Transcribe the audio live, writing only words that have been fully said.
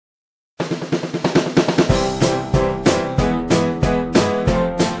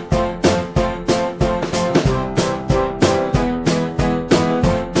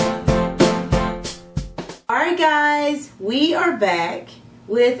we are back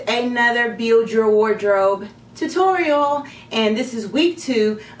with another Build Your Wardrobe tutorial, and this is week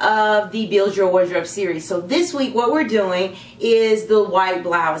 2 of the Build Your Wardrobe series. So this week what we're doing is the white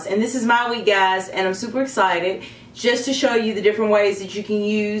blouse, and this is my week, guys, and I'm super excited just to show you the different ways that you can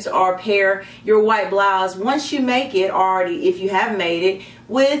use or pair your white blouse once you make it, or if you have made it,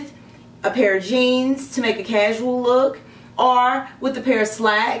 with a pair of jeans to make a casual look, or with a pair of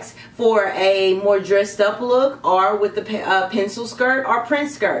slacks for a more dressed up look, or with the pencil skirt or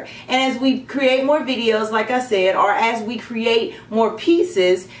print skirt. And as we create more videos, like I said, or as we create more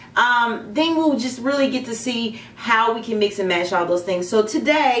pieces, then we'll just really get to see how we can mix and match all those things. So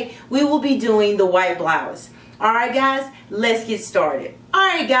today we will be doing the white blouse. Alright guys, let's get started.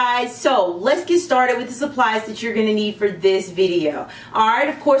 Alright guys, so let's get started with the supplies that you're going to need for this video. Alright,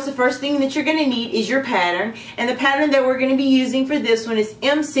 of course the first thing that you're going to need is your pattern. And the pattern that we're going to be using for this one is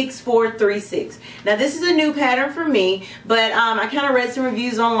M6436. Now this is a new pattern for me, but I kind of read some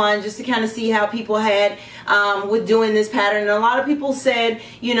reviews online just to kind of see how people had with doing this pattern. And a lot of people said,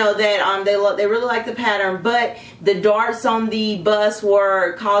 you know, that they really like the pattern, but the darts on the bust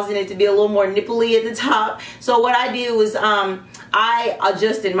were causing it to be a little more nipply at the top. So what I did was I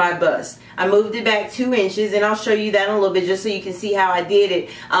adjusted my bust. I moved it back 2 inches, and I'll show you that in a little bit just so you can see how I did it,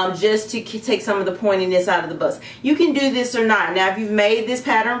 just to take some of the pointiness out of the bust. You can do this or not. Now if you've made this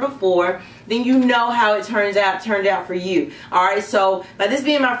pattern before, then you know how it turned out for you. Alright, so by this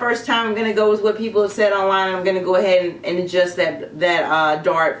being my first time, I'm going to go with what people have said online, and I'm going to go ahead and adjust that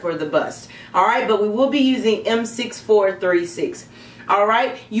dart for the bust. Alright, but we will be using M6436.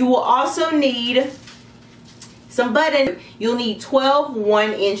 Alright, you will also need some buttons. You'll need 12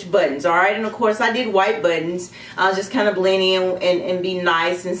 1-inch buttons. Alright, and of course I did white buttons. I'll just kind of blend in and be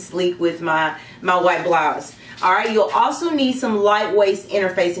nice and sleek with my white blouse. Alright, you'll also need some light waist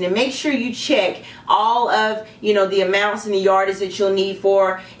interfacing, and make sure you check all of, you know, the amounts and the yardage that you'll need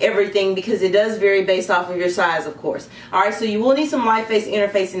for everything, because it does vary based off of your size, of course. Alright, so you will need some light waist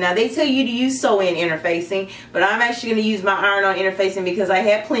interfacing. Now they tell you to use sew-in interfacing, but I'm actually going to use my iron-on interfacing because I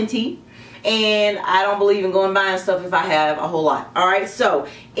had plenty. And I don't believe in going buying stuff if I have a whole lot. Alright, so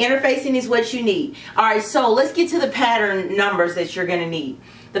interfacing is what you need. Alright, so let's get to the pattern numbers that you're going to need.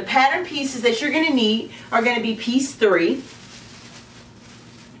 The pattern pieces that you're going to need are going to be piece 3.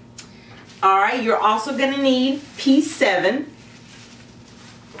 Alright, you're also going to need piece 7.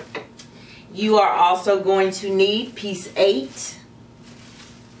 You are also going to need piece 8.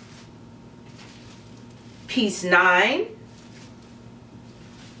 Piece 9.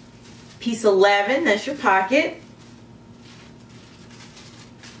 Piece 11, that's your pocket.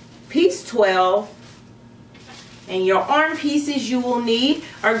 Piece 12. And your arm pieces you will need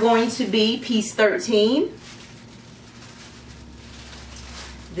are going to be piece 13.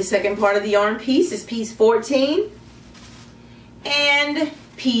 The second part of the arm piece is piece 14. And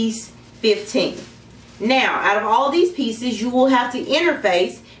piece 15. Now, out of all these pieces, you will have to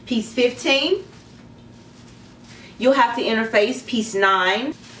interface piece 15. You'll have to interface piece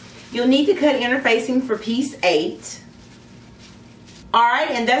 9. You'll need to cut interfacing for piece 8.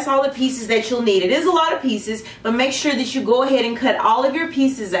 Alright, and that's all the pieces that you'll need. It is a lot of pieces, but make sure that you go ahead and cut all of your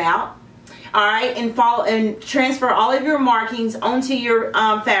pieces out. Alright, and transfer all of your markings onto your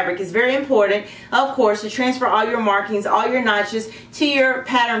fabric. It's very important, of course, to transfer all your markings, all your notches to your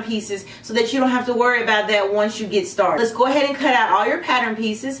pattern pieces, so that you don't have to worry about that once you get started. Let's go ahead and cut out all your pattern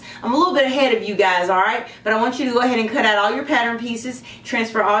pieces. I'm a little bit ahead of you guys, alright? But I want you to go ahead and cut out all your pattern pieces,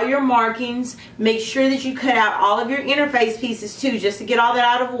 transfer all your markings, make sure that you cut out all of your interface pieces too, just to get all that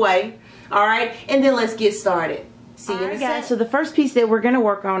out of the way. Alright, and then let's get started. See you guys. So the first piece that we're going to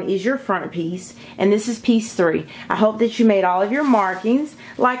work on is your front piece, and this is piece 3. I hope that you made all of your markings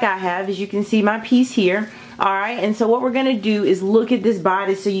like I have, as you can see my piece here. Alright, and so what we're going to do is look at this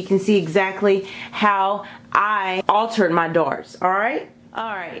bodice so you can see exactly how I altered my darts. Alright,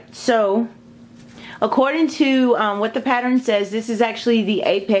 so according to what the pattern says, this is actually the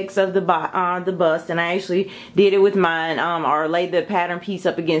apex of the bust, and I actually did it with mine, or laid the pattern piece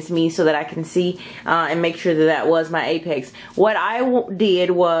up against me so that I can see and make sure that that was my apex. What I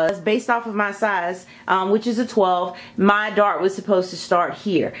did was, based off of my size, which is a 12, my dart was supposed to start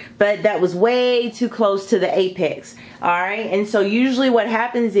here, but that was way too close to the apex. Alright, and so usually what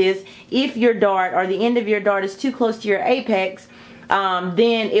happens is, if your dart, or the end of your dart, is too close to your apex,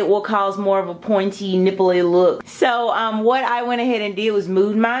 then it will cause more of a pointy, nipply look. So what I went ahead and did was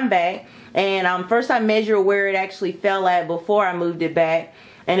moved mine back, and first I measured where it actually fell at before I moved it back,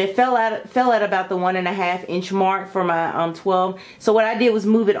 and it fell at about the 1.5 inch mark for my 12. So what I did was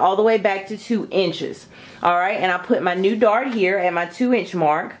move it all the way back to 2 inches. Alright, and I put my new dart here at my 2 inch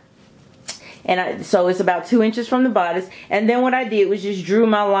mark. And so it's about 2 inches from the bodice. And then what I did was just drew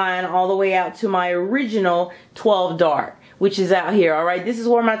my line all the way out to my original 12 dart, which is out here. All right, this is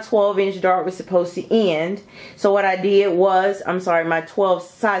where my 12-inch dart was supposed to end. So what I did was, I'm sorry, my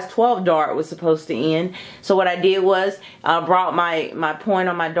size 12 dart was supposed to end. So what I did was brought my point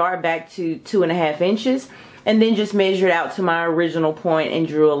on my dart back to 2.5 inches. And then just measured out to my original point and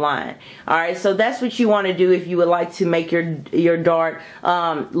drew a line. Alright, so that's what you want to do if you would like to make your dart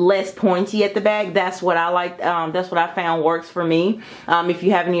less pointy at the back. That's what I like. That's what I found works for me. If you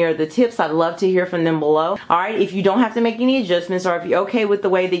have any other tips, I'd love to hear from them below. Alright, if you don't have to make any adjustments, or if you're okay with the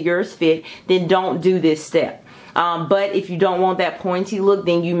way that yours fit, then don't do this step. But if you don't want that pointy look,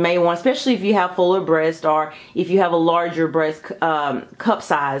 then you may want, especially if you have fuller breast or if you have a larger breast cup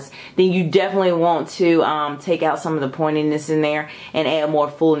size, then you definitely want to take out some of the pointiness in there and add more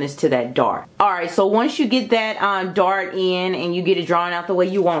fullness to that dart. Alright, so once you get that dart in and you get it drawn out the way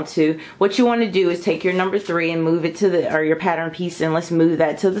you want to, what you want to do is take your number 3 and move it to your pattern piece, and let's move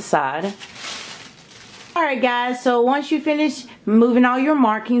that to the side. Alright guys, so once you finish moving all your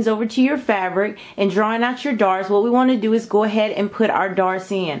markings over to your fabric and drawing out your darts, what we want to do is go ahead and put our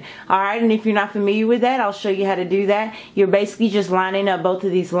darts in. Alright, and if you're not familiar with that, I'll show you how to do that. You're basically just lining up both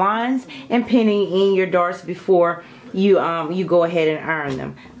of these lines and pinning in your darts before you go ahead and iron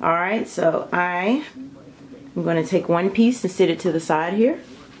them. Alright, so I'm going to take one piece and sit it to the side here.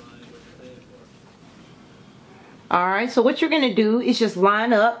 Alright, so what you're going to do is just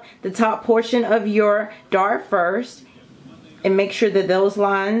line up the top portion of your dart first and make sure that those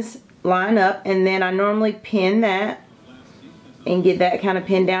lines line up, and then I normally pin that and get that kind of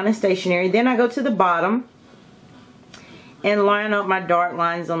pinned down and stationary. Then I go to the bottom and line up my dart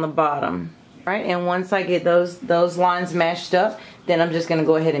lines on the bottom. Right, and once I get those lines matched up, then I'm just going to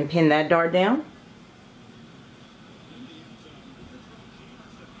go ahead and pin that dart down.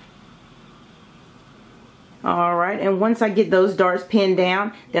 Alright, and once I get those darts pinned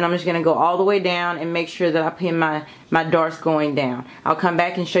down, then I'm just going to go all the way down and make sure that I pin my darts going down. I'll come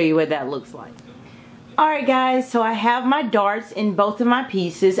back and show you what that looks like. Alright guys, so I have my darts in both of my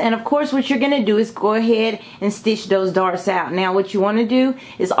pieces, and of course what you're going to do is go ahead and stitch those darts out. Now what you want to do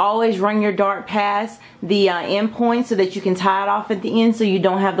is always run your dart past the end point so that you can tie it off at the end so you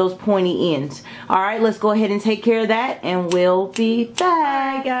don't have those pointy ends. Alright, let's go ahead and take care of that and we'll be back.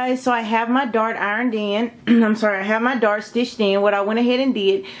 Alright guys, so I have my dart ironed in. I'm sorry, I have my dart stitched in. What I went ahead and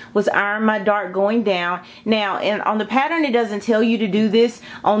did was iron my dart going down. Now, and on the pattern it doesn't tell you to do this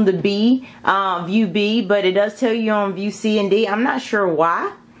on the B, view B, but it does tell you on view C and D. I'm not sure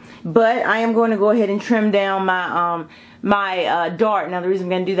why, but I am going to go ahead and trim down my dart. Now the reason I'm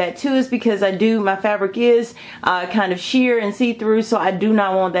going to do that too is because my fabric is kind of sheer and see-through, so I do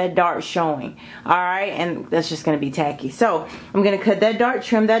not want that dart showing. Alright, and that's just going to be tacky. So I'm going to cut that dart,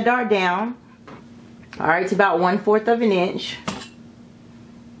 trim that dart down. Alright, it's about 1/4 of an inch.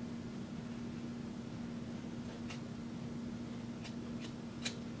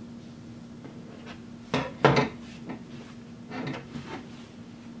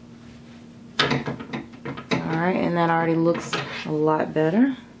 Alright, and that already looks a lot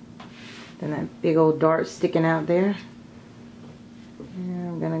better than that big old dart sticking out there. And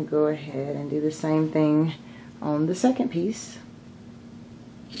I'm going to go ahead and do the same thing on the second piece.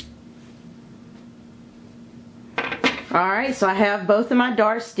 Alright, so I have both of my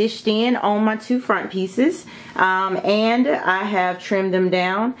darts stitched in on my 2 front pieces, and I have trimmed them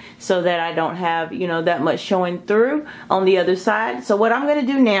down so that I don't have, you know, that much showing through on the other side. So what I'm going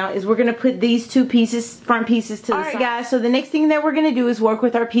to do now is we're going to put these 2 pieces, front pieces, to the side. Alright guys, so the next thing that we're going to do is work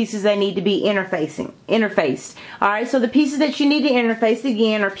with our pieces that need to be interfaced. Alright, so the pieces that you need to interface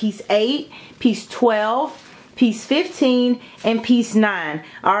again are piece 8, piece 12, piece 15, and piece 9.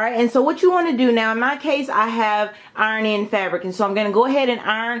 Alright, and so what you want to do now, in my case I have iron in fabric, and so I'm going to go ahead and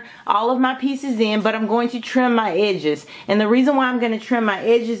iron all of my pieces in, but I'm going to trim my edges. And the reason why I'm going to trim my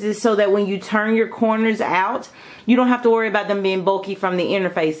edges is so that when you turn your corners out, you don't have to worry about them being bulky from the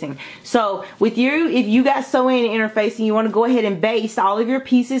interfacing. So with you, if you got sew-in interfacing, you want to go ahead and baste all of your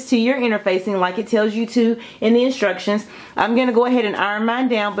pieces to your interfacing like it tells you to in the instructions. I'm going to go ahead and iron mine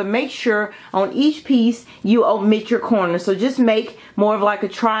down, but make sure on each piece you omit your corners. So just make more of like a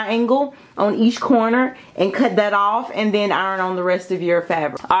triangle on each corner and cut that off, and then iron on the rest of your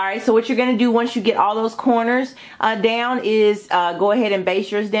fabric. Alright, so what you're going to do once you get all those corners down is go ahead and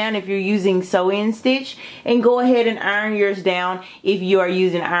baste yours down if you're using sew-in stitch, and go ahead ahead and iron yours down if you are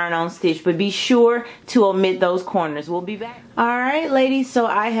using iron-on stitch, but be sure to omit those corners. We'll be back. Alright ladies, so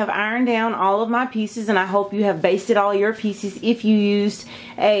I have ironed down all of my pieces, and I hope you have basted all your pieces if you used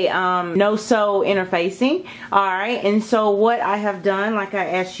a no-sew interfacing. Alright, and so what I have done, like I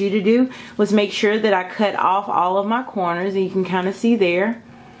asked you to do, was make sure that I cut off all of my corners, and you can kind of see there.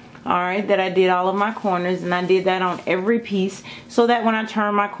 Alright, that I did all of my corners, and I did that on every piece so that when I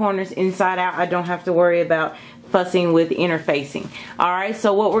turn my corners inside out, I don't have to worry about fussing with interfacing. Alright,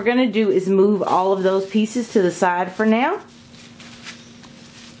 so what we're going to do is move all of those pieces to the side for now.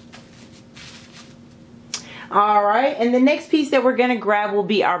 Alright, and the next piece that we're going to grab will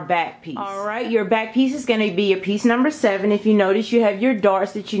be our back piece. Alright, your back piece is going to be your piece number 7. If you notice, you have your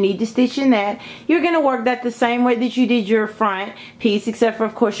darts that you need to stitch in that. You're going to work that the same way that you did your front piece, except for,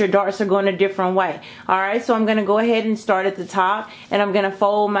 of course, your darts are going a different way. Alright, so I'm going to go ahead and start at the top, and I'm going to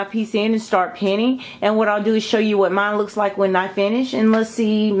fold my piece in and start pinning. And what I'll do is show you what mine looks like when I finish, and let's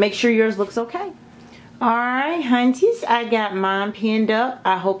see, make sure yours looks okay. Alright, hunties, I got mine pinned up.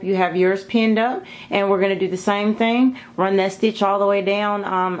 I hope you have yours pinned up. And we're going to do the same thing. Run that stitch all the way down,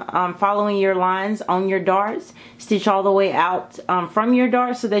 following your lines on your darts. Stitch all the way out from your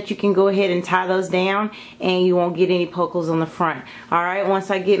darts so that you can go ahead and tie those down and you won't get any pokles on the front. Alright,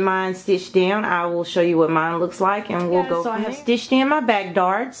 once I get mine stitched down, I will show you what mine looks like, and we'll go. So I have stitched in my back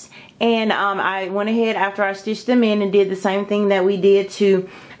darts, and I went ahead after I stitched them in and did the same thing that we did to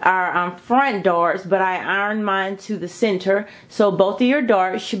our front darts, but I ironed mine to the center. So both of your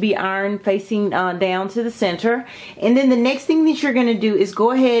darts should be ironed facing down to the center. And then the next thing that you're going to do is go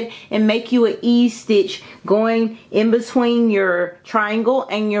ahead and make you an ease stitch going in between your triangle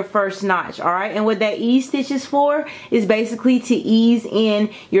and your first notch. Alright, and what that ease stitch is for is basically to ease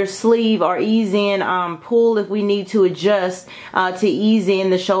in your sleeve, or ease in, pull if we need to adjust, to ease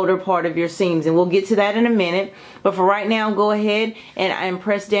in the shoulder part of your seams. And we'll get to that in a minute. But for right now, go ahead and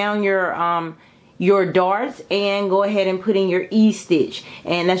press down your darts and go ahead and put in your E-stitch.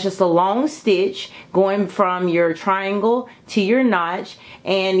 And that's just a long stitch going from your triangle to your notch.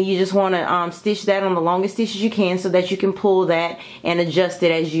 And you just want to stitch that on the longest stitches you can so that you can pull that and adjust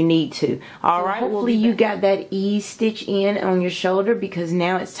it as you need to. Alright, so hopefully you got that E-stitch in on your shoulder, because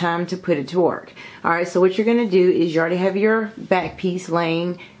now it's time to put it to work. Alright, so what you're going to do is you already have your back piece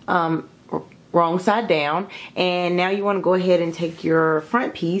laying wrong side down, and now you want to go ahead and take your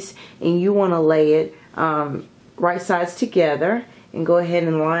front piece and you want to lay it right sides together and go ahead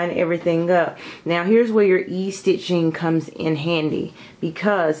and line everything up. Now here's where your E-stitching comes in handy,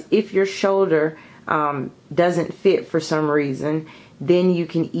 because if your shoulder doesn't fit for some reason, then you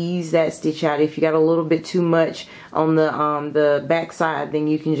can ease that stitch out. If you got a little bit too much on the back side, then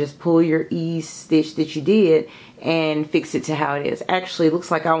you can just pull your ease stitch that you did and fix it to how it is. Actually, it looks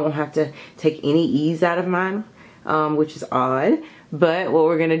like I won't have to take any ease out of mine, which is odd. But what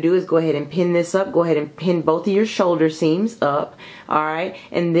we're going to do is go ahead and pin this up. Go ahead and pin both of your shoulder seams up. Alright,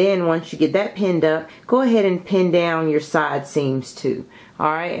 and then once you get that pinned up, go ahead and pin down your side seams too.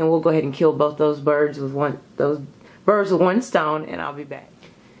 Alright, and we'll go ahead and kill both those birds with one stone, and I'll be back.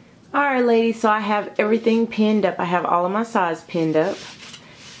 Alright ladies, so I have everything pinned up. I have all of my sides pinned up,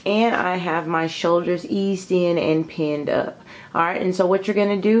 and I have my shoulders eased in and pinned up. Alright, and so what you're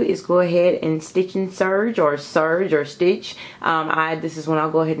going to do is go ahead and stitch and serge, or stitch. This is when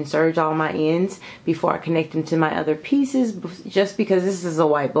I'll go ahead and serge all my ends before I connect them to my other pieces, just because this is a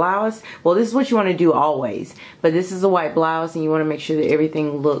white blouse. Well, this is what you want to do always, but this is a white blouse and you want to make sure that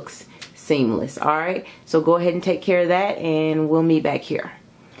everything looks seamless. Alright, so go ahead and take care of that, and we'll meet back here.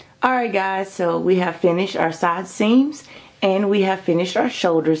 Alright guys, so we have finished our side seams and we have finished our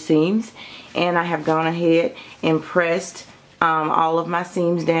shoulder seams, and I have gone ahead and pressed all of my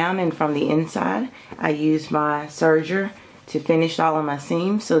seams down, and from the inside I used my serger to finish all of my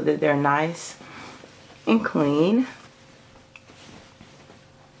seams so that they're nice and clean.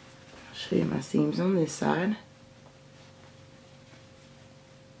 I'll show you my seams on this side.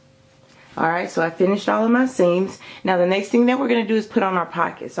 Alright, so I finished all of my seams. Now the next thing that we're going to do is put on our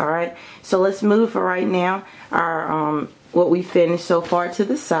pockets. Alright, so let's move for right now our what we finished so far to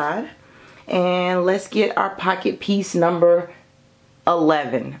the side, and let's get our pocket piece number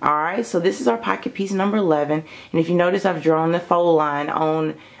 11. Alright, so this is our pocket piece number 11, and if you notice, I've drawn the fold line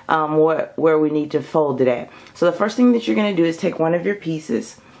on where we need to fold it at. So the first thing that you're going to do is take one of your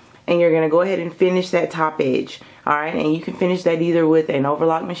pieces and you're going to go ahead and finish that top edge. Alright, and you can finish that either with an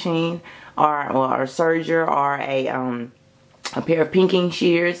overlock machine or a serger or a pair of pinking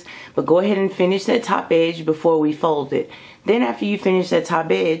shears, but go ahead and finish that top edge before we fold it. Then after you finish that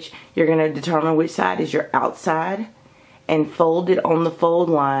top edge, you're going to determine which side is your outside and fold it on the fold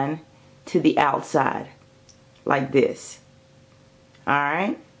line to the outside, like this.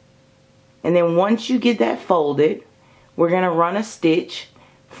 Alright? And then once you get that folded, we're going to run a stitch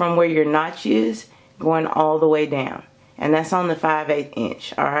from where your notch is going all the way down. And that's on the 5/8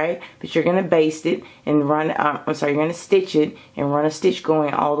 inch, alright? But you're going to baste it and run, you're going to stitch it and run a stitch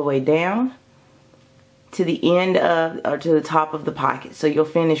going all the way down to the end of, or to the top of the pocket. So you'll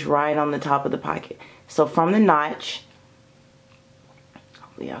finish right on the top of the pocket. So from the notch,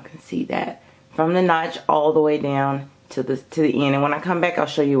 hopefully y'all can see that, from the notch all the way down to the end. And when I come back, I'll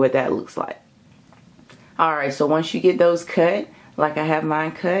show you what that looks like. Alright, so once you get those cut, like I have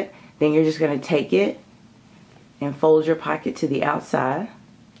mine cut, then you're just going to take it and fold your pocket to the outside.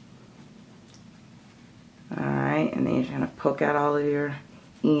 Alright, and then you're going to poke out all of your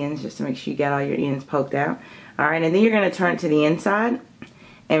ends just to make sure you got all your ends poked out. Alright, and then you're going to turn it to the inside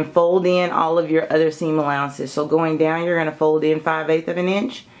and fold in all of your other seam allowances. So going down, you're going to fold in 5/8 of an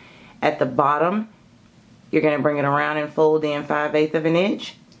inch. At the bottom, you're going to bring it around and fold in 5/8 of an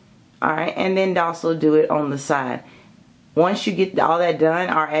inch. Alright, and then also do it on the side. Once you get all that done,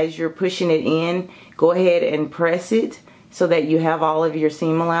 or as you're pushing it in, go ahead and press it so that you have all of your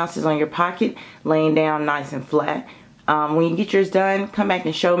seam allowances on your pocket laying down nice and flat. When you get yours done, come back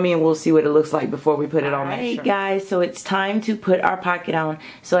and show me and we'll see what it looks like before we put it on that shirt. Alright guys, so it's time to put our pocket on.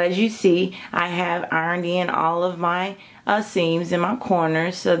 So as you see, I have ironed in all of my seams in my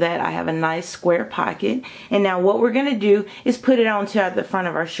corners so that I have a nice square pocket. And now what we're going to do is put it onto the front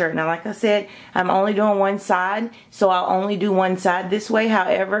of our shirt. Now like I said, I'm only doing one side, so I'll only do one side this way.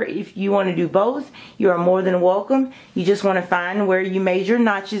 However, if you want to do both, you are more than welcome. You just want to find where you made your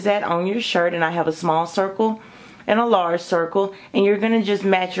notches at on your shirt, and I have a small circle and a large circle, and you're going to just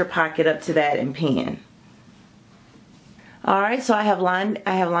match your pocket up to that and pin. Alright, so I have lined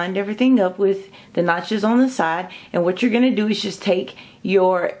everything up with the notches on the side, and what you're going to do is just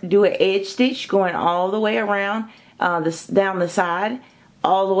do an edge stitch going all the way around down the side,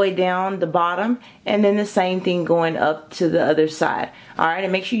 all the way down the bottom, and then the same thing going up to the other side. Alright,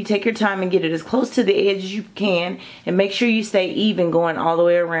 and make sure you take your time and get it as close to the edge as you can, and make sure you stay even going all the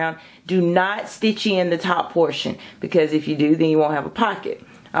way around. Do not stitch in the top portion, because if you do, then you won't have a pocket.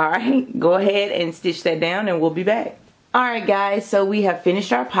 Alright, go ahead and stitch that down and we'll be back. Alright guys, so we have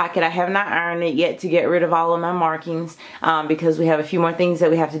finished our pocket. I have not ironed it yet to get rid of all of my markings because we have a few more things that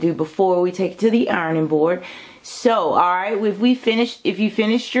we have to do before we take it to the ironing board. So, alright, if you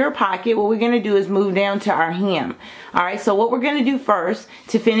finished your pocket, what we're going to do is move down to our hem. Alright, so what we're going to do first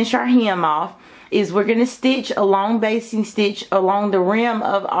to finish our hem off is we're going to stitch a long basting stitch along the rim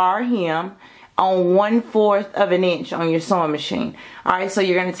of our hem on 1/4 of an inch on your sewing machine. Alright, so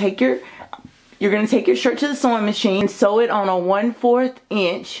you're going to take your shirt to the sewing machine and sew it on a 1/4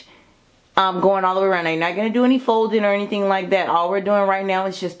 inch going all the way around. Now, you're not going to do any folding or anything like that. All we're doing right now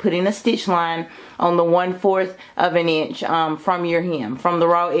is just putting a stitch line on the 1/4 of an inch from your hem, from the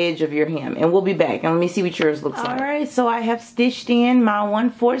raw edge of your hem. And we'll be back. And let me see what yours looks like. Alright, so I have stitched in my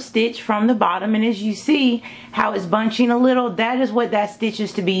 1/4 stitch from the bottom. And as you see how it's bunching a little, that is what that stitch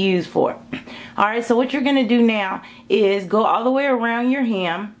is to be used for. Alright, so what you're going to do now is go all the way around your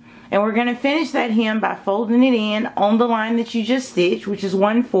hem. And we're going to finish that hem by folding it in on the line that you just stitched, which is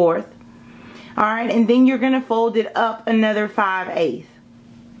 1/4. Alright, and then you're going to fold it up another 5/8.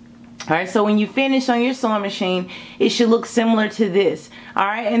 Alright, so when you finish on your sewing machine, it should look similar to this.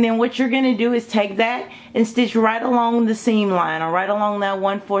 Alright, and then what you're going to do is take that and stitch right along the seam line, or right along that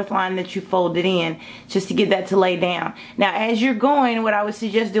 1/4 line that you folded in, just to get that to lay down. Now as you're going, what I would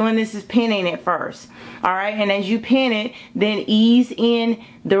suggest doing this is pinning it first. Alright, and as you pin it, then ease in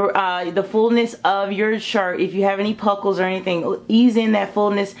the fullness of your shirt. If you have any puckles or anything, ease in that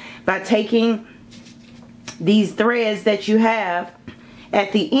fullness by taking these threads that you have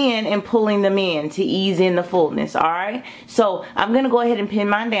at the end and pulling them in to ease in the fullness. Alright, so I'm going to go ahead and pin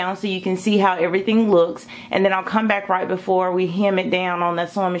mine down so you can see how everything looks, and then I'll come back right before we hem it down on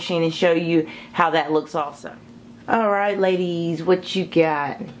that sewing machine and show you how that looks also. Alright ladies, what you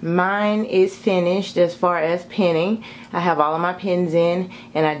got? Mine is finished as far as pinning. I have all of my pins in,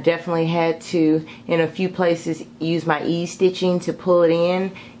 and I definitely had to, in a few places, use my ease stitching to pull it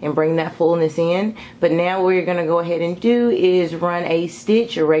in and bring that fullness in. But now what we're going to go ahead and do is run a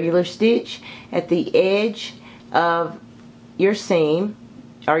stitch, a regular stitch, at the edge of your seam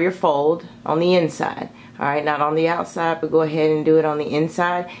or your fold on the inside. Alright, not on the outside, but go ahead and do it on the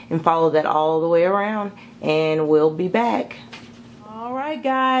inside and follow that all the way around, and we'll be back. Alright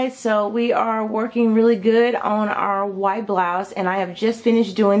guys, so we are working really good on our white blouse, and I have just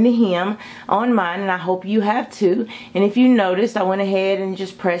finished doing the hem on mine, and I hope you have too. And if you noticed, I went ahead and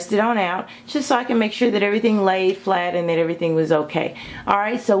just pressed it on out just so I can make sure that everything laid flat and that everything was okay.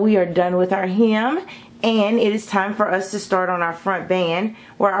 Alright, so we are done with our hem. and it is time for us to start on our front band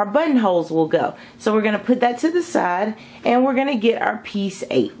where our buttonholes will go. So we're going to put that to the side, and we're going to get our piece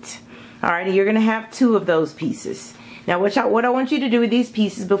 8. Alright, you're going to have 2 of those pieces. Now what I want you to do with these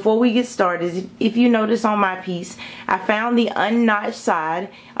pieces before we get started is, if you notice on my piece, I found the unnotched side,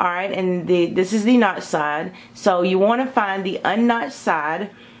 alright, and this is the notch side. So you want to find the unnotched side,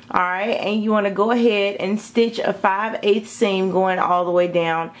 alright, and you want to go ahead and stitch a 5/8 seam going all the way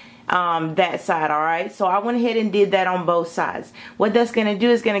down that side. Alright, so I went ahead and did that on both sides. What that's going to do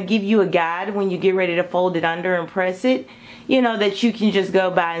is going to give you a guide when you get ready to fold it under and press it, you know, that you can just go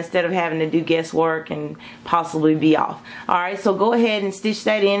by instead of having to do guesswork and possibly be off. Alright, so go ahead and stitch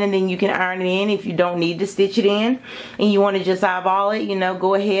that in, and then you can iron it in if you don't need to stitch it in and you want to just eyeball it, you know,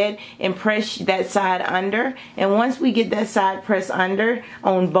 go ahead and press that side under, and once we get that side pressed under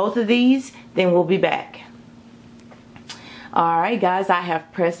on both of these, then we'll be back. Alright guys, I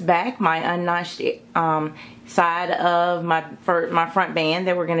have pressed back my unnotched side of my front band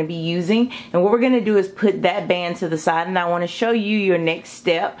that we're going to be using, and what we're going to do is put that band to the side, and I want to show you your next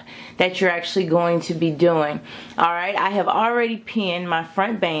step that you're actually going to be doing. Alright, I have already pinned my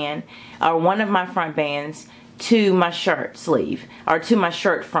front band, or one of my front bands, to my shirt sleeve, or to my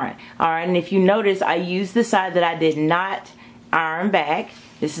shirt front. Alright, and if you notice, I used the side that I did not iron back.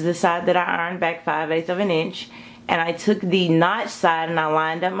 This is the side that I ironed back 5/8 of an inch. And I took the notch side and I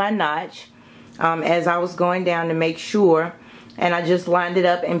lined up my notch as I was going down to make sure, and I just lined it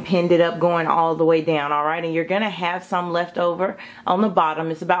up and pinned it up going all the way down. Alright, and you're going to have some left over on the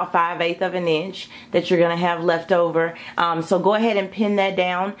bottom. It's about 5/8 of an inch that you're going to have left over. So go ahead and pin that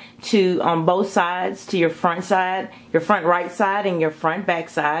down to on both sides, to your front side, your front right side and your front back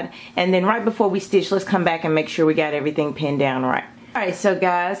side. And then right before we stitch, let's come back and make sure we got everything pinned down right. Alright, so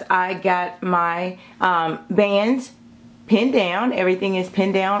guys, I got my bands pinned down. Everything is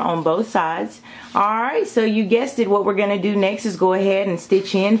pinned down on both sides. Alright, so you guessed it, what we're going to do next is go ahead and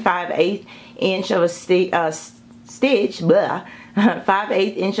stitch in 5/8 inch of a stitch,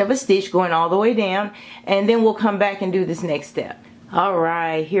 5/8 inch of a stitch going all the way down, and then we'll come back and do this next step.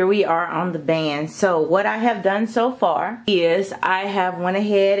 Alright, here we are on the band. So what I have done so far is I have went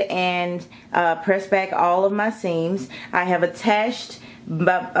ahead and pressed back all of my seams. I have attached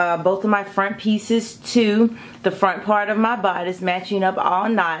both of my front pieces to the front part of my bodice, matching up all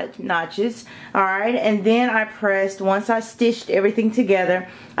notches. Alright, and then I pressed, once I stitched everything together,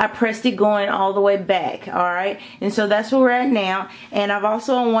 I pressed it going all the way back. Alright, and so that's where we're at now. And I've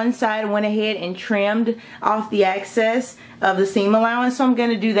also on one side went ahead and trimmed off the excess of the seam allowance, so I'm going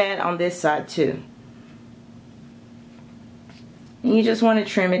to do that on this side too. And you just want to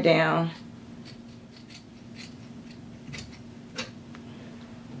trim it down.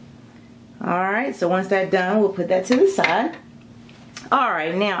 Alright, so once that's done, we'll put that to the side.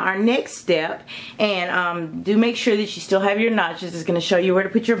 Alright, now our next step, and do make sure that you still have your notches. It's going to show you where to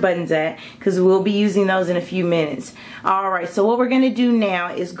put your buttons at, because we'll be using those in a few minutes. Alright, so what we're going to do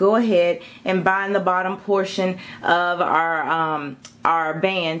now is go ahead and bind the bottom portion of our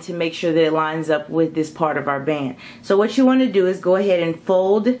band to make sure that it lines up with this part of our band. So what you want to do is go ahead and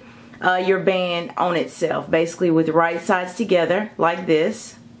fold your band on itself, basically with the right sides together like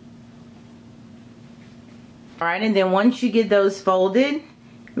this. Alright, and then once you get those folded,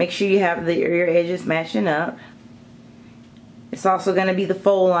 make sure you have your edges matching up. It's also going to be the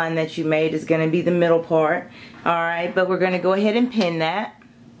fold line that you made is going to be the middle part. Alright, but we're going to go ahead and pin that.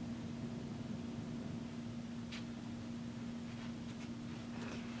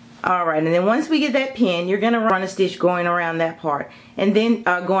 Alright, and then once we get that pin, you're going to run a stitch going around that part, and then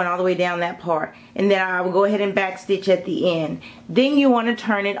going all the way down that part, and then I will go ahead and back stitch at the end. Then you want to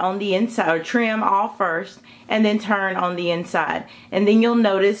turn it on the inside, or trim off first and then turn on the inside, and then you'll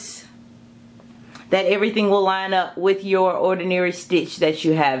notice that everything will line up with your ordinary stitch that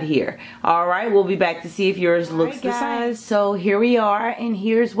you have here. Alright, we'll be back to see if yours looks the same. So here we are, and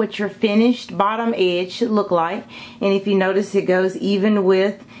here's what your finished bottom edge should look like. And if you notice, it goes even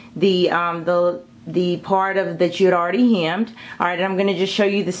with the part of that you had already hemmed. Alright, I'm going to just show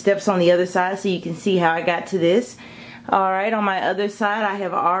you the steps on the other side so you can see how I got to this. Alright, on my other side, I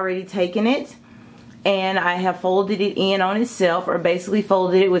have already taken it and I have folded it in on itself, or basically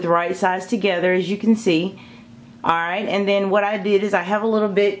folded it with right sides together, as you can see. Alright, and then what I did is I have a little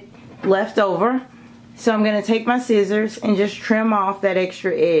bit left over, so I'm going to take my scissors and just trim off that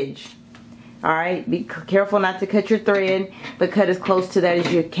extra edge. Alright, be careful not to cut your thread, but cut as close to that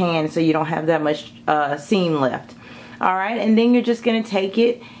as you can so you don't have that much seam left. Alright, and then you're just going to take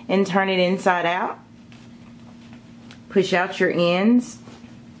it and turn it inside out. Push out your ends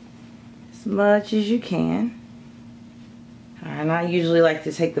as much as you can. Alright, and I usually like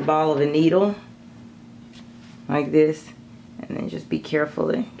to take the ball of a needle like this, and then just be careful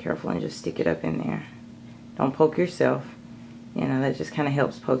and just stick it up in there. Don't poke yourself. You know, that just kind of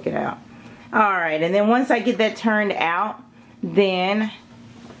helps poke it out. Alright, and then once I get that turned out, then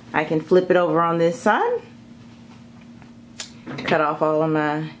I can flip it over on this side. Cut off all of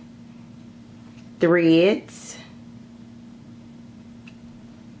my threads.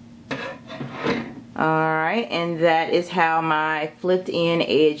 Alright, and that is how my flipped in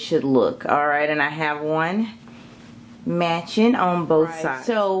edge should look. Alright, and I have one matching on both sides.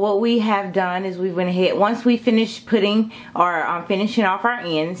 So what we have done is we went ahead, once we finish putting or finishing off our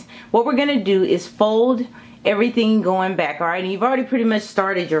ends, what we're going to do is fold everything going back. Alright, and you've already pretty much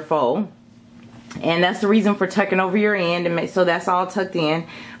started your fold. And that's the reason for tucking over your end, and so that's all tucked in.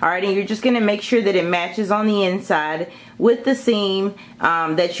 Alright, and you're just going to make sure that it matches on the inside with the seam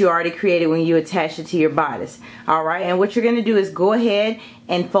that you already created when you attach it to your bodice. Alright, and what you're going to do is go ahead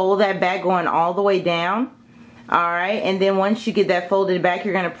and fold that back going all the way down. Alright, and then once you get that folded back,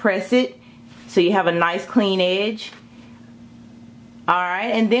 you're going to press it so you have a nice clean edge.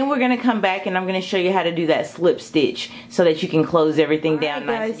 Alright, and then we're going to come back and I'm going to show you how to do that slip stitch so that you can close everything down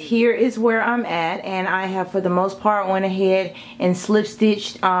nicely. Guys, here is where I'm at, and I have for the most part went ahead and slip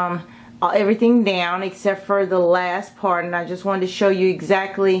stitched everything down except for the last part, and I just wanted to show you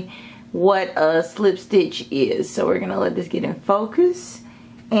exactly what a slip stitch is. So we're going to let this get in focus.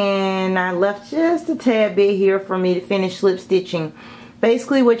 And I left just a tad bit here for me to finish slip stitching.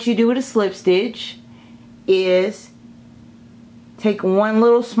 Basically what you do with a slip stitch is take one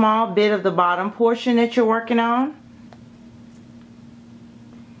little small bit of the bottom portion that you're working on,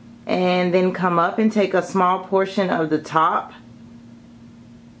 and then come up and take a small portion of the top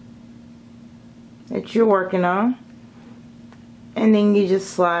that you're working on, and then you just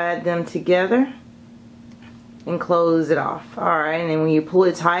slide them together and close it off. Alright, and then when you pull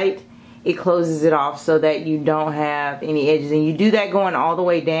it tight, it closes it off so that you don't have any edges, and you do that going all the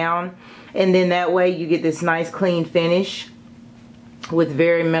way down, and then that way you get this nice clean finish with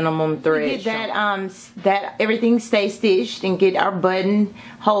very minimum thread. To get that everything stays stitched and get our button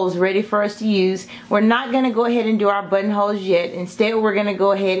holes ready for us to use, we're not going to go ahead and do our buttonholes yet. Instead, what we're going to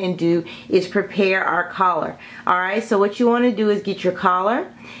go ahead and do is prepare our collar. Alright, so what you want to do is get your collar,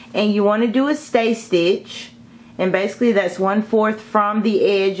 and you want to do a stay stitch, and basically that's 1/4 from the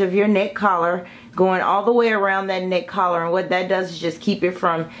edge of your neck collar going all the way around that neck collar, and what that does is just keep it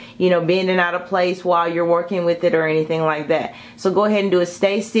from, you know, bending out of place while you're working with it or anything like that. So go ahead and do a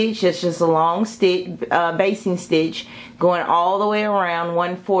stay stitch. It's just a long stitch, basting stitch going all the way around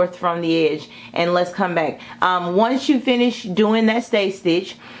 1/4 from the edge, and let's come back. Once you finish doing that stay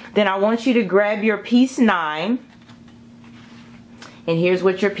stitch, then I want you to grab your piece 9, and here's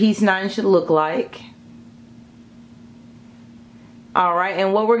what your piece 9 should look like. Alright,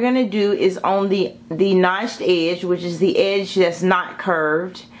 and what we're going to do is on the notched edge, which is the edge that's not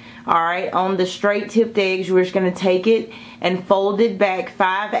curved, alright, on the straight tipped edge, we're just going to take it and fold it back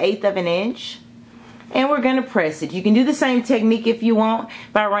 5/8 of an inch, and we're going to press it. You can do the same technique if you want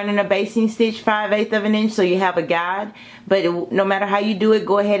by running a basting stitch 5/8 of an inch so you have a guide, but no matter how you do it,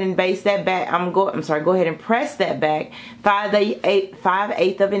 go ahead and base that back. Go ahead and press that back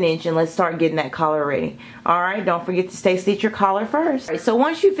 5/8 of an inch, and let's start getting that collar ready. Alright, don't forget to stay stitch your collar first. Right, so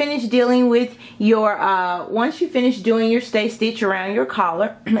once you finish dealing with your once you finish doing your stay stitch around your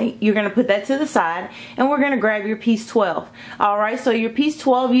collar, you're going to put that to the side, and we're going to grab your piece 12. Alright, so your piece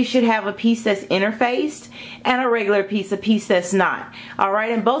 12, you should have a piece that's interfaced and a regular piece, a piece that's not.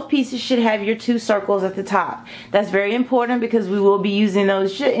 Alright, and both pieces should have your 2 circles at the top. That's very important because we will be using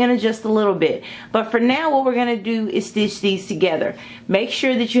those in just a little bit. But for now, what we're going to do is stitch these together. Make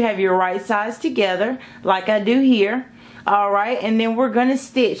sure that you have your right sides together like I do here. Alright, and then we're going to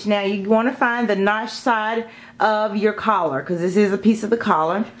stitch. Now you want to find the notched side of your collar, because this is a piece of the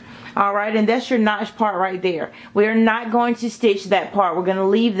collar. Alright, and that's your notched part right there. We are not going to stitch that part. We're going to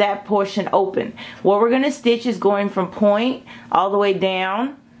leave that portion open. What we're going to stitch is going from point all the way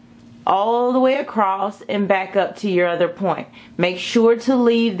down, all the way across, and back up to your other point. Make sure to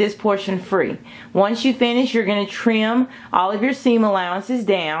leave this portion free. Once you finish, you're going to trim all of your seam allowances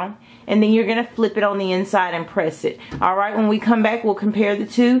down, and then you're going to flip it on the inside and press it. Alright, when we come back, we'll compare the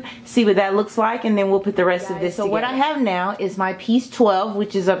two, see what that looks like, and then we'll put the rest of this together. So what I have now is my piece 12,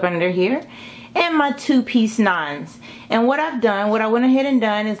 which is up under here, and my 2 piece 9s. And what I've done, what I went ahead and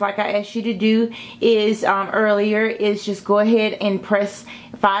done is, like I asked you to do is earlier, is just go ahead and press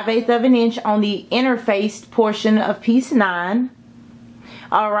 5/8 of an inch on the interfaced portion of piece 9.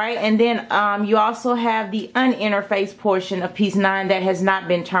 Alright, and then you also have the uninterfaced portion of piece 9 that has not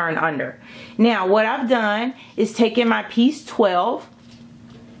been turned under. Now what I've done is taken my piece 12,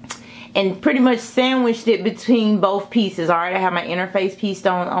 and pretty much sandwiched it between both pieces. Alright, I have my interface piece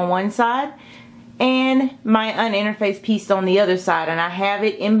on one side and my uninterfaced piece on the other side, and I have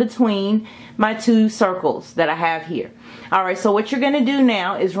it in between my two circles that I have here. Alright, so what you're going to do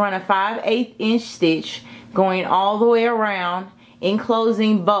now is run a 5/8 inch stitch going all the way around,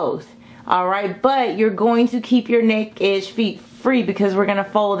 enclosing both. Alright, but you're going to keep your neck edge feet free because we're going to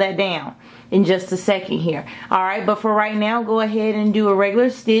fold that down in just a second here. Alright, but for right now, go ahead and do a regular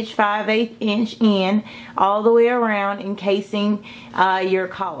stitch 5/8 inch in all the way around, encasing your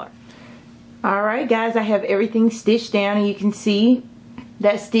collar. Alright guys, I have everything stitched down, and you can see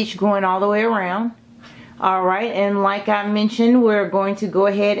that stitch going all the way around. Alright, and like I mentioned, we're going to go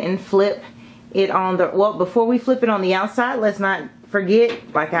ahead and flip it on the, well, before we flip it on the outside, let's not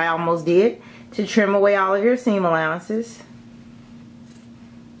forget, like I almost did, to trim away all of your seam allowances.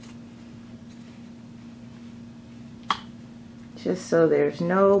 Just so there's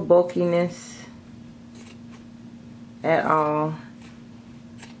no bulkiness at all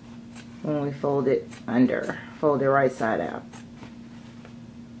when we fold it under, fold it right side out.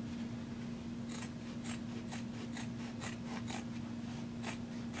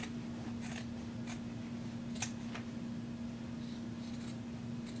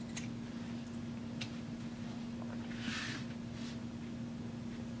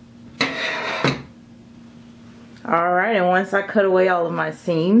 Alright, and once I cut away all of my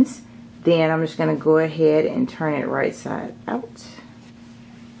seams, then I'm just going to go ahead and turn it right side out.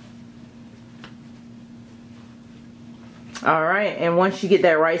 Alright, and once you get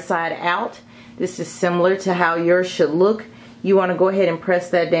that right side out, this is similar to how yours should look. You want to go ahead and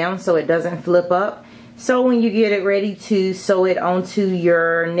press that down so it doesn't flip up. So when you get it ready to sew it onto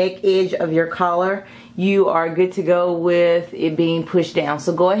your neck edge of your collar, you are good to go with it being pushed down.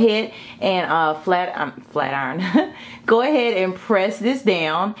 So go ahead and flat iron. Go ahead and press this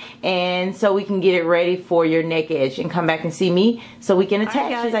down, and so we can get it ready for your neck edge, and come back and see me so we can attach. All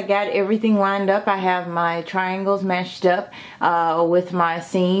right, guys, I got everything lined up. I have my triangles matched up with my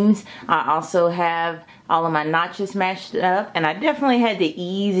seams. I also have all of my notches matched up, and I definitely had to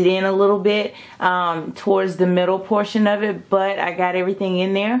ease it in a little bit towards the middle portion of it, but I got everything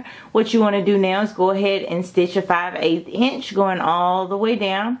in there. What you want to do now is go ahead and stitch a 5/8 inch going all the way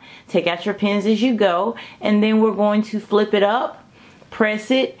down. Take out your pins as you go, and then we're going to flip it up, press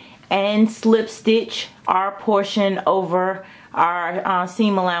it, and slip stitch our portion over our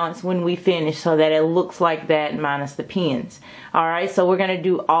seam allowance when we finish, so that it looks like that minus the pins. Alright, so we're going to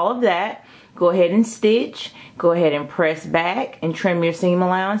do all of that. Go ahead and stitch, go ahead and press back and trim your seam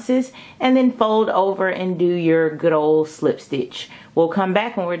allowances, and then fold over and do your good old slip stitch. We'll come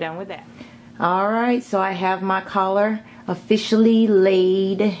back when we're done with that. Alright, so I have my collar officially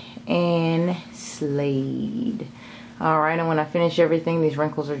laid and slayed. Alright, and when I finish everything, these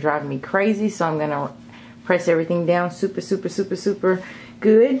wrinkles are driving me crazy, so I'm going to press everything down super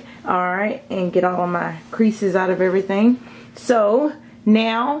good. Alright, and get all of my creases out of everything. So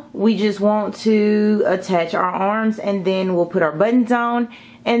now we just want to attach our arms, and then we'll put our buttons on,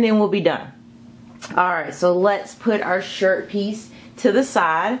 and then we'll be done. Alright, so let's put our shirt piece to the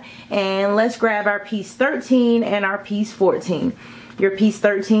side, and let's grab our piece 13 and our piece 14. Your piece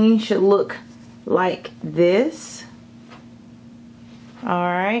 13 should look like this.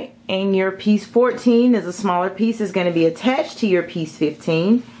 Alright, and your piece 14 is a smaller piece, is going to be attached to your piece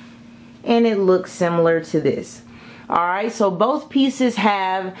 15, and it looks similar to this. Alright, so both pieces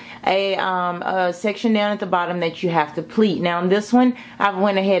have a section down at the bottom that you have to pleat. Now on this one, I've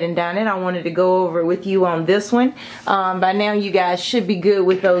went ahead and done it. I wanted to go over it with you on this one. By now you guys should be good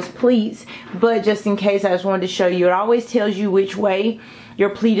with those pleats, but just in case, I just wanted to show you. It always tells you which way your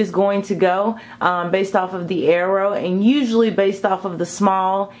pleat is going to go based off of the arrow, and usually based off of the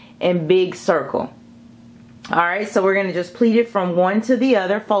small and big circle. Alright, so we're going to just pleat it from one to the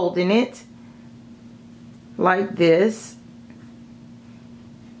other, folding it like this,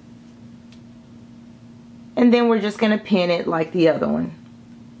 and then we're just going to pin it like the other one.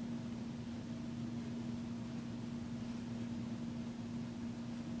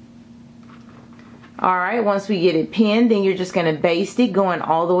 Alright, once we get it pinned, then you're just going to baste it, going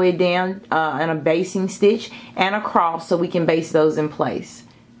all the way down in a basting stitch and across, so we can baste those in place.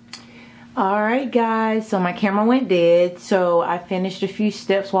 Alright guys, so my camera went dead, so I finished a few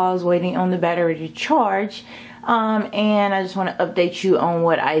steps while I was waiting on the battery to charge, and I just want to update you on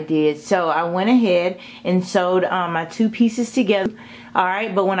what I did. So I went ahead and sewed my two pieces together.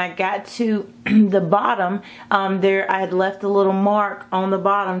 Alright, but when I got to the bottom, I had left a little mark on the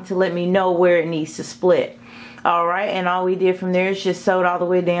bottom to let me know where it needs to split. Alright, and all we did from there is just sewed all the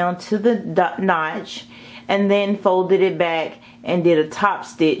way down to the notch. and then folded it back and did a top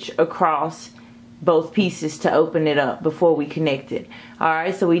stitch across both pieces to open it up before we connected.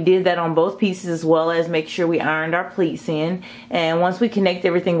 Alright, so we did that on both pieces, as well as make sure we ironed our pleats in, and once we connect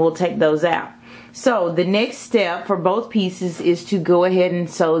everything, we'll take those out. So the next step for both pieces is to go ahead and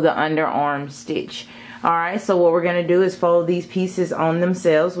sew the underarm stitch. Alright, so what we're going to do is fold these pieces on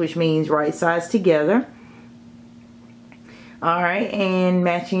themselves, which means right sides together. Alright, and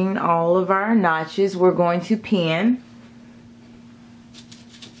matching all of our notches, we're going to pin.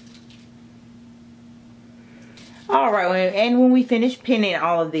 Alright, and when we finish pinning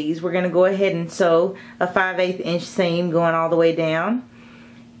all of these, we're going to go ahead and sew a 5/8 inch seam going all the way down.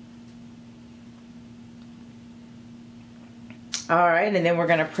 Alright, and then we're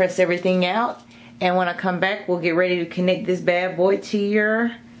going to press everything out. And when I come back, we'll get ready to connect this bad boy to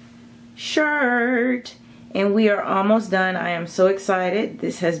your shirt. And we are almost done. I am so excited.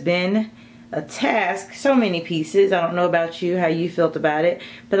 This has been a task. So many pieces. I don't know about you, how you felt about it.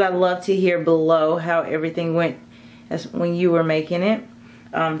 But I'd love to hear below how everything went when you were making it.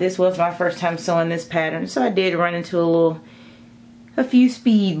 This was my first time sewing this pattern, so I did run into a few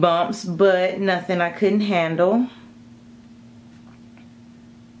speed bumps, but nothing I couldn't handle.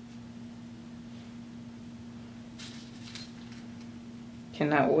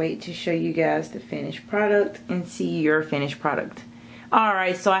 Cannot wait to show you guys the finished product and see your finished product.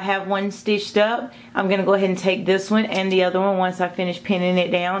 Alright, so I have one stitched up. I'm going to go ahead and take this one and the other one once I finish pinning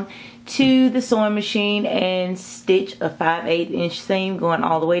it down to the sewing machine and stitch a 5/8 inch seam going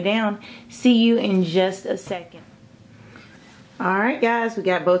all the way down. See you in just a second. Alright guys, we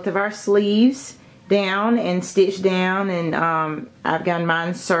got both of our sleeves down and stitched down, and I've got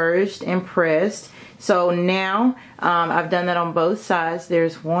mine serged and pressed. So now I've done that on both sides.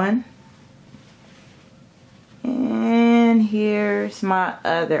 There's one. And here's my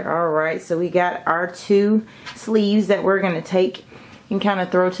other. Alright, so we got our two sleeves that we're going to take and kind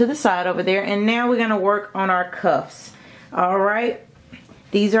of throw to the side over there. And now we're going to work on our cuffs. Alright,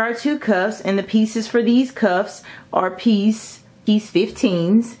 these are our two cuffs, and the pieces for these cuffs are piece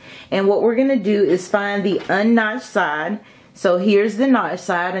 15s. And what we're going to do is find the unnotched side. So here's the notch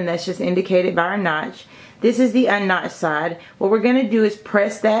side, and that's just indicated by our notch. This is the unnotched side. What we're going to do is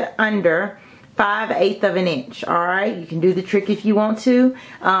press that under 5/8 of an inch. Alright, you can do the trick if you want to,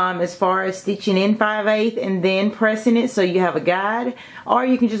 as far as stitching in 5/8 and then pressing it so you have a guide, or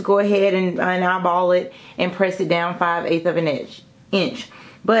you can just go ahead and eyeball it and press it down 5/8 of an inch.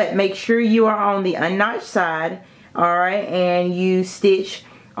 But make sure you are on the unnotched side. Alright, and you stitch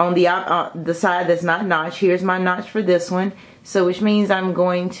on the side that's not notched. Here's my notch for this one, so which means I'm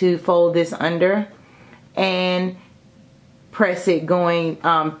going to fold this under and press it going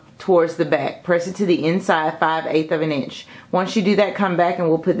towards the back. Press it to the inside 5/8 of an inch. Once you do that, come back and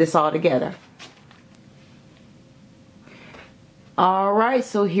we'll put this all together. Alright,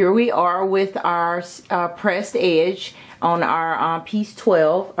 so here we are with our pressed edge on our piece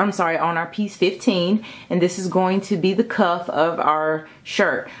 12, I'm sorry, on our piece 15, and this is going to be the cuff of our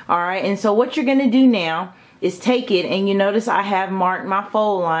shirt. Alright, and so what you're going to do now is take it, and you notice I have marked my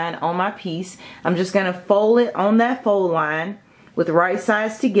fold line on my piece. I'm just going to fold it on that fold line with the right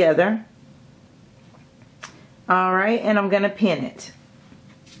sides together. Alright, and I'm going to pin it.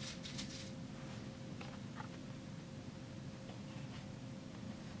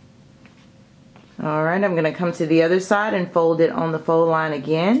 Alright, I'm going to come to the other side and fold it on the fold line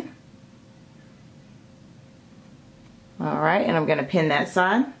again. Alright, and I'm going to pin that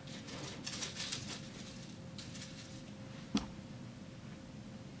side.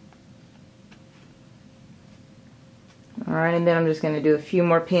 Alright, and then I'm just going to do a few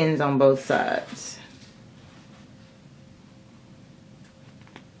more pins on both sides.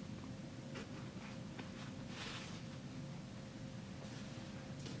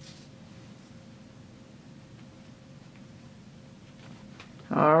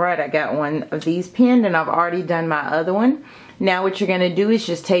 Alright, I got one of these pinned, and I've already done my other one. Now what you're going to do is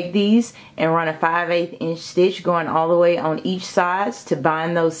just take these and run a 5/8 inch stitch going all the way on each sides to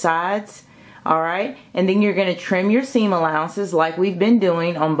bind those sides. Alright, and then you're going to trim your seam allowances like we've been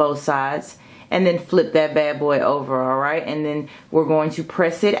doing on both sides, and then flip that bad boy over. Alright, and then we're going to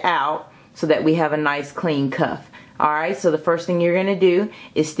press it out so that we have a nice clean cuff. Alright, so the first thing you're going to do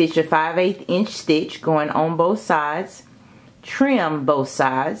is stitch a 5/8 inch stitch going on both sides. Trim both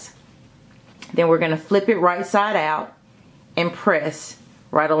sides. Then we're going to flip it right side out and press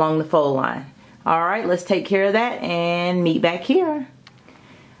right along the fold line. Alright, let's take care of that and meet back here.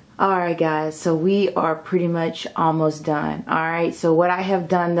 Alright guys, so we are pretty much almost done. Alright, so what I have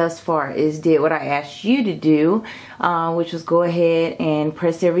done thus far is did what I asked you to do, which was go ahead and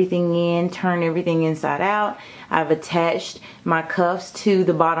press everything in, turn everything inside out. I've attached my cuffs to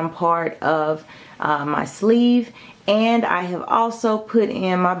the bottom part of my sleeve, and I have also put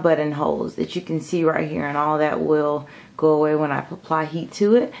in my buttonholes that you can see right here, and all that will go away when I apply heat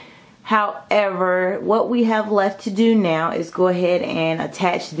to it. However, what we have left to do now is go ahead and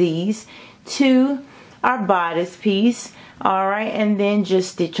attach these to our bodice piece. Alright, and then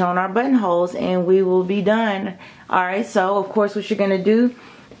just stitch on our buttonholes and we will be done. Alright, so of course what you're going to do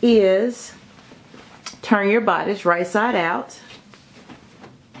is turn your bodice right side out.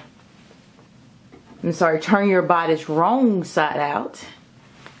 I'm sorry, turn your bodice wrong side out.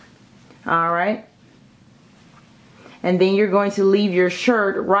 Alright. And then you're going to leave your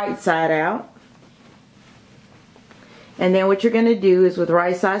shirt right side out. And then what you're going to do is with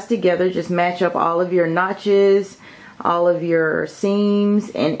right sides together, just match up all of your notches, all of your seams,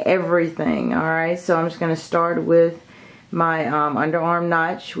 and everything. Alright, so I'm just going to start with my underarm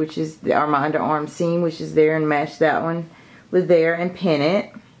notch, which is, or my underarm seam, which is there, and match that one with there and pin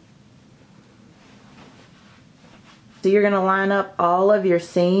it. So you're going to line up all of your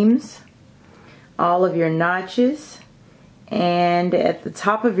seams, all of your notches, and at the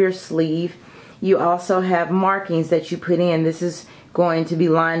top of your sleeve you also have markings that you put in. This is going to be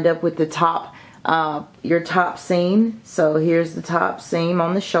lined up with the top, your top seam. So here's the top seam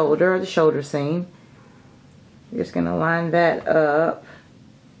on the shoulder, or the shoulder seam. You're just going to line that up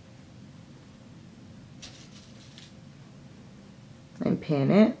and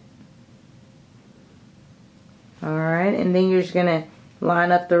pin it. Alright, and then you're just going to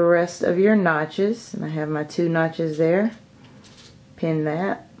line up the rest of your notches, and I have my 2 notches there. Pin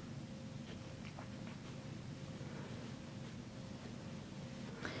that.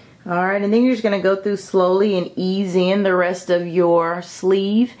 Alright, and then you're just going to go through slowly and ease in the rest of your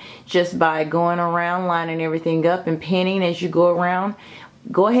sleeve just by going around, lining everything up and pinning as you go around.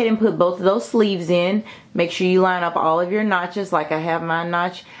 Go ahead and put both of those sleeves in. Make sure you line up all of your notches like I have my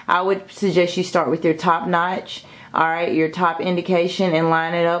notch. I would suggest you start with your top notch, alright, your top indication, and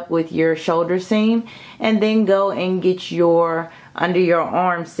line it up with your shoulder seam, and then go and get your under your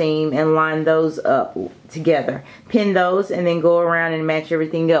arm seam and line those up together. Pin those and then go around and match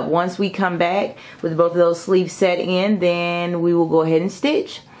everything up. Once we come back with both of those sleeves set in, then we will go ahead and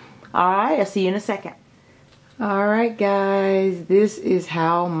stitch. Alright, I'll see you in a second. Alright guys, this is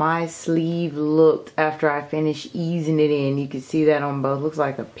how my sleeve looked after I finished easing it in. You can see that on both. Looks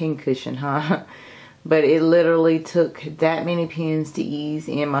like a pin cushion, huh? But it literally took that many pins to ease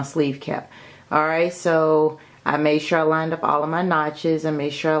in my sleeve cap. Alright, so I made sure I lined up all of my notches. I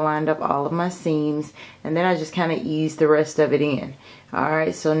made sure I lined up all of my seams. And then I just kind of eased the rest of it in.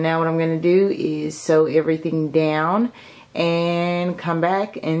 Alright, so now what I'm going to do is sew everything down and come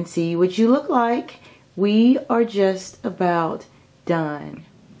back and see what you look like. We are just about done.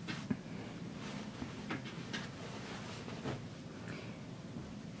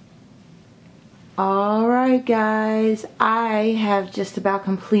 Alright guys, I have just about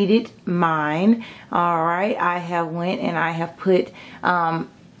completed mine. Alright, I have went and I have put, I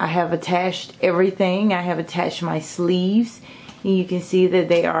have attached everything. I have attached my sleeves. And you can see that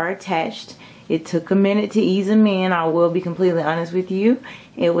they are attached. It took a minute to ease them in. I will be completely honest with you.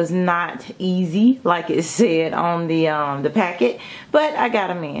 It was not easy like it said on the packet, but I got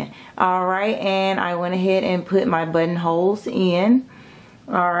them in. Alright, and I went ahead and put my buttonholes in.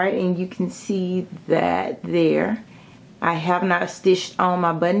 Alright, and you can see that there. I have not stitched on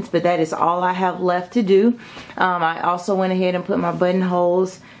my buttons, but that is all I have left to do. I also went ahead and put my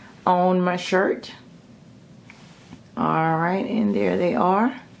buttonholes on my shirt. Alright, and there they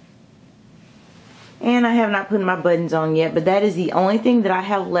are. And I have not put my buttons on yet, but that is the only thing that I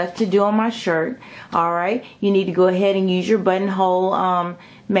have left to do on my shirt. Alright, you need to go ahead and use your buttonhole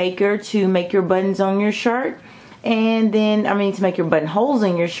maker to make your buttons on your shirt. And then, to make your buttonholes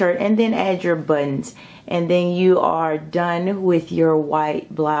in your shirt, and then add your buttons. And then you are done with your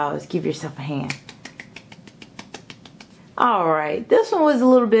white blouse. Give yourself a hand. Alright, this one was a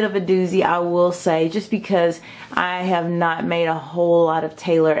little bit of a doozy, I will say, just because I have not made a whole lot of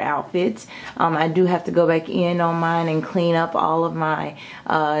tailored outfits. I do have to go back in on mine and clean up all of my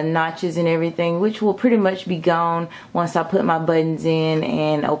notches and everything, which will pretty much be gone once I put my buttons in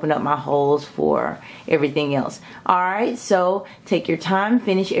and open up my holes for everything else. Alright, so take your time,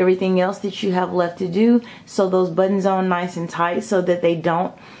 finish everything else that you have left to do, sew those buttons on nice and tight so that they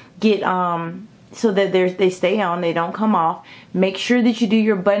don't get so that they stay on, they don't come off. Make sure that you do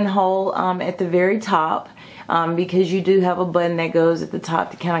your buttonhole at the very top. because you do have a button that goes at the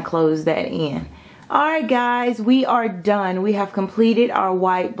top to kind of close that in. Alright guys, we are done. We have completed our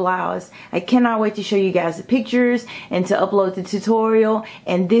white blouse. I cannot wait to show you guys the pictures and to upload the tutorial.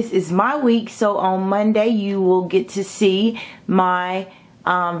 And this is my week, so on Monday you will get to see my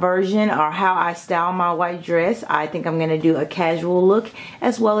version or how I style my white dress. I think I'm going to do a casual look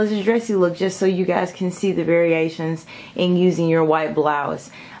as well as a dressy look, just so you guys can see the variations in using your white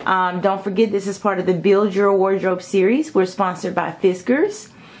blouse. Don't forget, this is part of the Build Your Wardrobe series. We're sponsored by Fiskars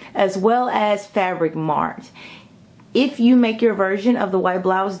as well as Fabric Mart. If you make your version of the white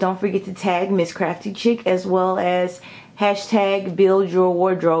blouse, don't forget to tag MrsCraftyChick as well as hashtag Build Your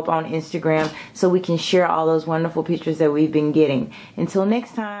Wardrobe on Instagram so we can share all those wonderful pictures that we've been getting. Until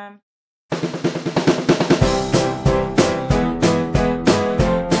next time.